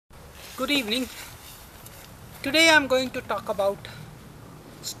Good evening. Today I'm going to talk about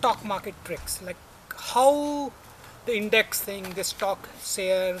stock market tricks, like how the index thing, the stock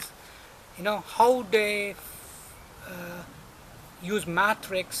shares, how they use math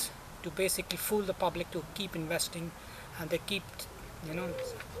tricks to basically fool the public to keep investing, and they keep, you know,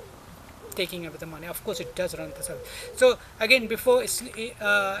 taking away the money. Of course, it does run the service. So again, before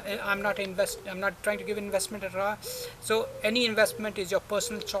I'm not trying to give investment at all. So any investment is your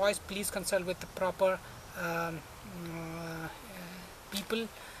personal choice. Please consult with the proper um, uh, people.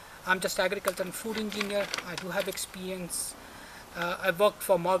 I'm just agriculture and food engineer. I do have experience. I worked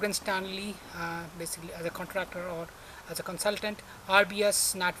for Morgan Stanley, basically as a contractor or as a consultant,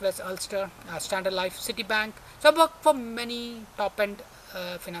 RBS, NatWest, Ulster, Standard Life, Citibank. So I worked for many top-end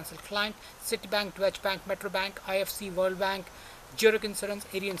financial clients: Citibank, Deutsche Bank, Metro Bank, IFC, World Bank, Zurich Insurance,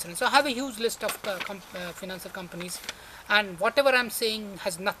 Area Insurance. So I have a huge list of financial companies, and whatever I'm saying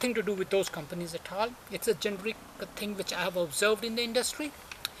has nothing to do with those companies at all. It's a generic thing which I have observed in the industry.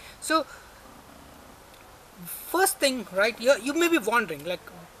 So first thing, right, you may be wondering, like,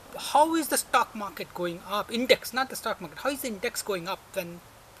 how is the stock market going up? Index, not the stock market. How is the index going up when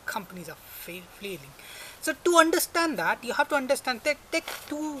companies are flailing? So to understand that, you have to understand, take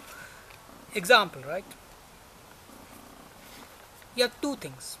two example, right? You have two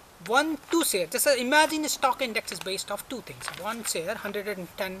things. Two share. Just imagine a stock index is based off two things. One share,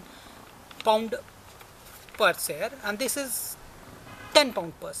 110 pound per share, and this is 10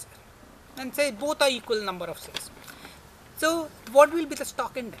 pound per share. And say both are equal number of shares. So what will be the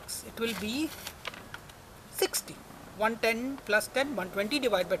stock index? It will be 60. 110 plus 10, 120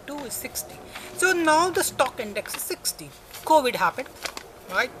 divided by 2 is 60. So now the stock index is 60. COVID happened,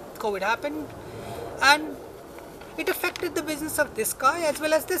 right? COVID happened, and it affected the business of this guy as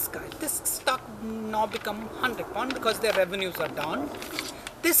well as this guy. This stock now become 100 pound because their revenues are down.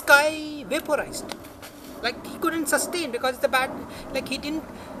 This guy vaporized. Like he couldn't sustain because the bad, like he didn't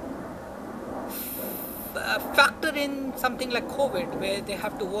factor in something like COVID where they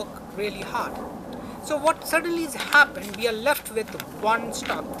have to work really hard. So what suddenly has happened, we are left with one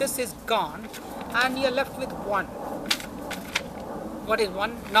stock. This is gone and we are left with one. What is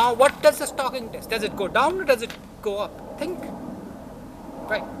one? Now what does the stock index? Does it go down or does it go up? Think.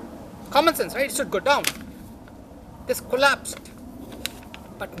 Right. Common sense, right? It should go down. This collapsed.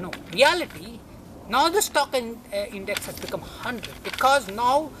 But no. Reality, now the stock index has become 100 because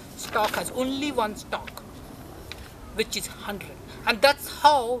now stock has only one stock, which is 100. And that's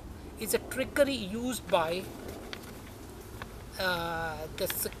how is a trickery used by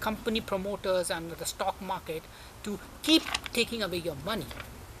the company promoters and the stock market to keep taking away your money.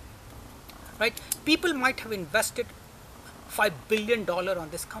 Right? People might have invested $5 billion on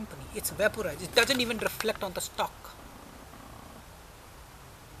this company. It's vaporized. It doesn't even reflect on the stock.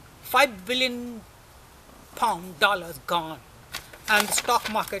 $5 billion dollars gone, and the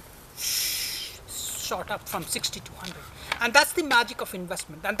stock market shot up from 60 to 100. And that's the magic of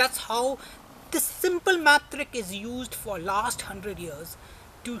investment, and that's how this simple math trick is used for last 100 years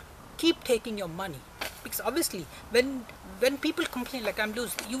to keep taking your money. Because obviously when people complain like I'm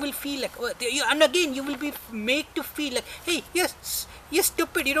losing, you will feel like, oh, and again you will be made to feel like, hey, yes, you're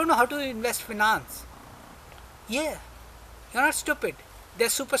stupid, you don't know how to invest finance. Yeah, you're not stupid. They're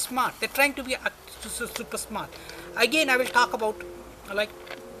super smart. They're trying to be super smart. Again, I will talk about, like,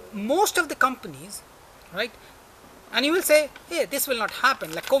 most of the companies, right? And you will say, hey, this will not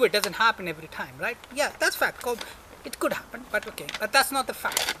happen. Like COVID doesn't happen every time, right? Yeah, that's fact. It could happen, but okay. But that's not the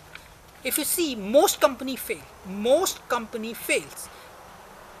fact. If you see, most company fail. Most company fails.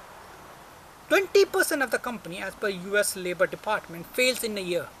 20% of the company, as per US Labor Department, fails in a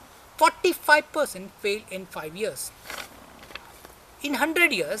year. 45% fail in 5 years. In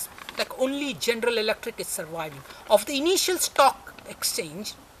 100 years, like only General Electric is surviving. Of the initial stock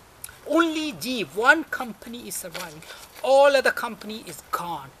exchange, only one company is surviving. All other company is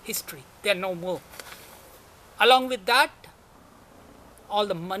gone. History. They are no more. Along with that, all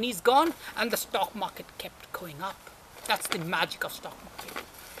the money is gone and the stock market kept going up. That's the magic of stock market.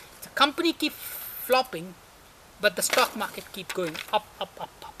 The company keep flopping, but the stock market keep going up, up, up,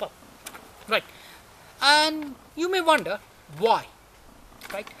 up, up. Right. And you may wonder why.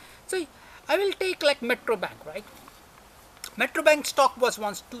 Right. So I will take like Metro Bank, right? Metro Bank stock was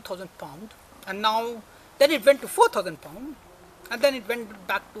once 2,000 pound, and now then it went to 4,000 pound, and then it went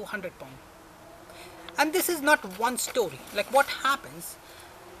back to 100 pound. And this is not one story. Like what happens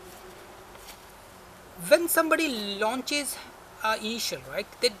when somebody launches initial, right?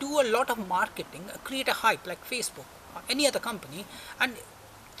 They do a lot of marketing, create a hype like Facebook or any other company, and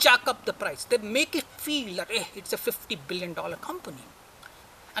jack up the price. They make it feel that it's a $50 billion company.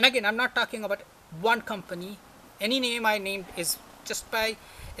 And again, I'm not talking about one company. Any name I named is just by,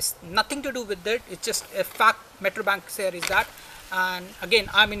 it's nothing to do with it. It's just a fact. Metrobank share is that. And again,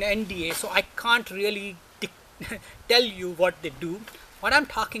 I'm in NDA, so I can't really tell you what they do. What I'm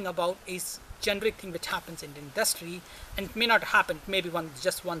talking about is generic thing which happens in the industry, and it may not happen. It may be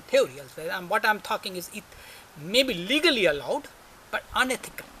just one theory elsewhere. And what I'm talking is it may be legally allowed, but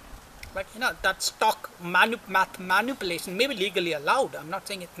unethical. But you know, that stock math manipulation may be legally allowed. I'm not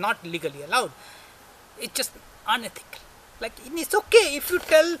saying it's not legally allowed. It's just unethical. Like, it's okay if you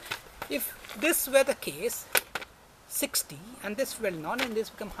tell, if this were the case, 60 and this well known and this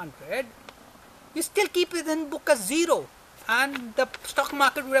become 100, you still keep it in book as 0, and the stock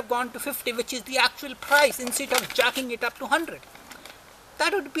market would have gone to 50, which is the actual price, instead of jacking it up to 100.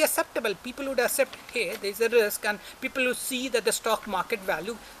 That would be acceptable. People would accept, hey, there is a risk, and people who see that the stock market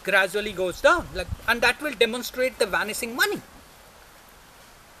value gradually goes down, like, and that will demonstrate the vanishing money.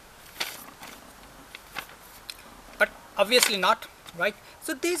 But obviously not, right?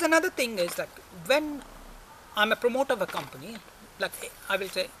 So there's another thing is like, when I'm a promoter of a company, like I will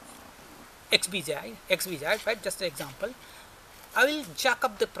say XBZ, right? Just an example. I will jack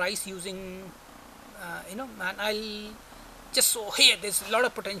up the price using, and I'll just so here there's a lot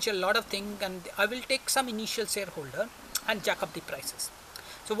of potential, lot of things, and I will take some initial shareholder and jack up the prices.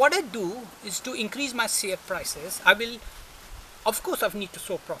 So what I do is to increase my share prices. I will, of course, I need to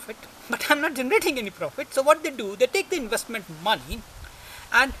show profit, but I'm not generating any profit. So what they do, they take the investment money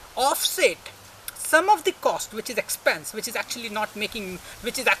and offset some of the cost, which is expense, which is actually not making,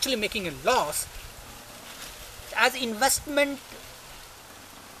 which is actually making a loss, as investment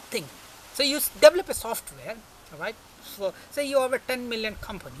thing. So you develop a software, right? So say you have a 10 million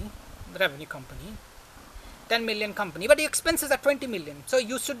company, revenue company, 10 million company, but the expenses are 20 million. So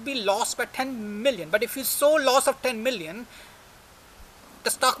you should be lost by 10 million. But if you show loss of 10 million, the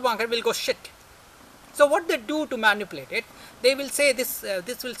stock market will go shit. So what they do to manipulate it, they will say this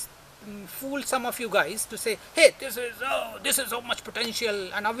will fool some of you guys to say, hey, this is so much potential,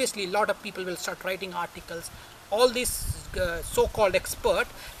 and obviously a lot of people will start writing articles. All these so-called expert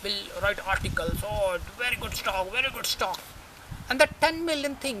will write articles, oh, very good stock, and that 10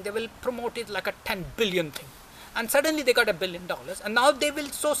 million thing, they will promote it like a 10 billion thing, and suddenly they got $1 billion, and now they will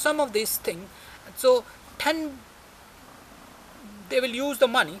show some of this thing. So they will use the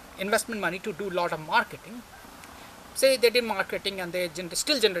money, investment money, to do a lot of marketing. Say they did marketing and they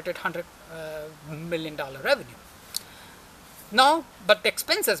still generated $100 million revenue. Now, but the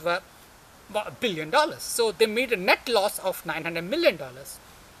expenses were $1 billion. So they made a net loss of $900 million.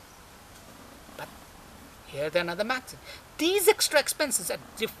 But here's another maxim. These extra expenses are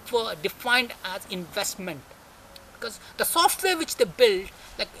defined as investment. Because the software which they build,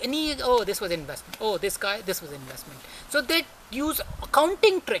 like this was investment. Oh, this was investment. So they use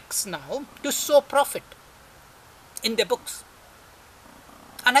accounting tricks now to show profit in their books.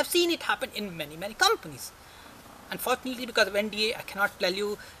 And I've seen it happen in many companies. Unfortunately, because of NDA, I cannot tell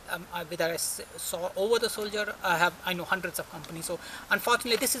you whether I saw over the soldier. I know hundreds of companies. So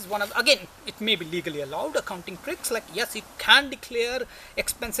unfortunately, this is one of, again, it may be legally allowed, accounting tricks. Like, yes, you can declare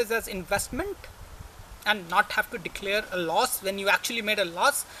expenses as investment and not have to declare a loss when you actually made a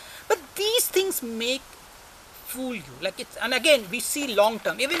loss. But these things make fool you. Like, it's, and again, we see long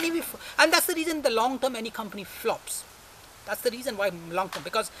term, even if, and that's the reason the long term any company flops. That's the reason why long term,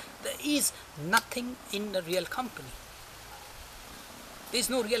 because there is nothing in a real company. There is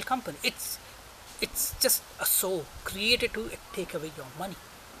no real company. It's just a show created to take away your money.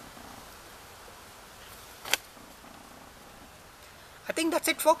 I think that's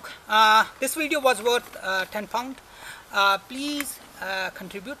it, folk. This video was worth £10. Please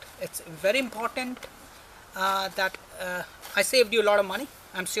contribute. It's very important that I saved you a lot of money.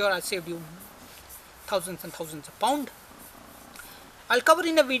 I'm sure I saved you thousands and thousands of pounds. I'll cover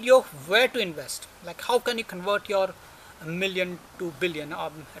in a video where to invest, like how can you convert your million to billion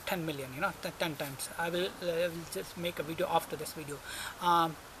or 10 million, 10 times. I will just make a video after this video.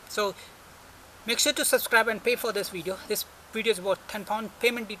 So make sure to subscribe and pay for this video. This video is worth £10.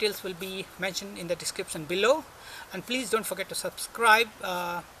 Payment details will be mentioned in the description below, and please don't forget to subscribe.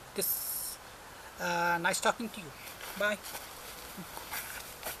 Nice talking to you. Bye.